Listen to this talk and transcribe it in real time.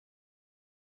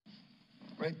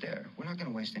Right there. We're not gonna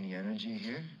waste any energy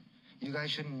here. You guys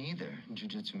shouldn't either in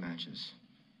jiu-jitsu matches.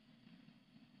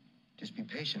 Just be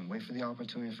patient. Wait for the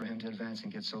opportunity for him to advance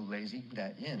and get so lazy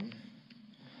that in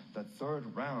the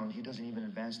third round, he doesn't even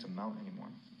advance to mount anymore.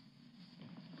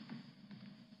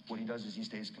 What he does is he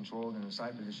stays controlled in a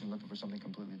side position looking for something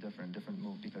completely different, different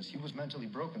move, because he was mentally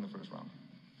broke in the first round.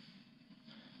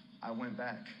 I went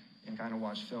back and kind of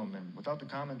watched film, and without the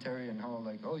commentary and how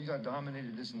like, oh, you got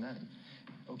dominated, this and that.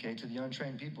 Okay, to the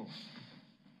untrained people.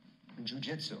 In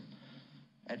jiu-jitsu,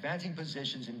 advancing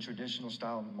positions in traditional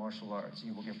style martial arts,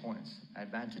 you will get points,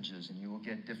 advantages, and you will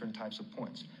get different types of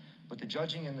points. But the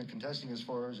judging and the contesting as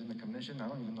far as in the commission, I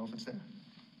don't even know if it's there.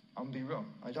 I'm gonna be real,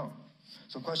 I don't.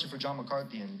 So question for John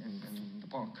McCarthy and the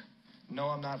Punk. No,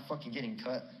 I'm not fucking getting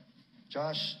cut.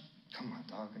 Josh, come on,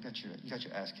 dog, you got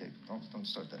your ass kicked. Don't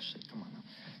start that shit, come on now.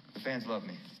 The fans love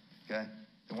me, okay?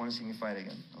 They wanna see me fight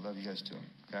again. I love you guys too,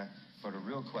 okay? But a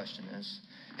real question is,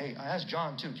 hey, I asked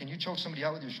John too, can you choke somebody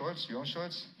out with your shorts, your own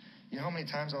shorts? You know how many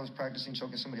times I was practicing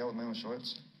choking somebody out with my own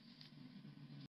shorts?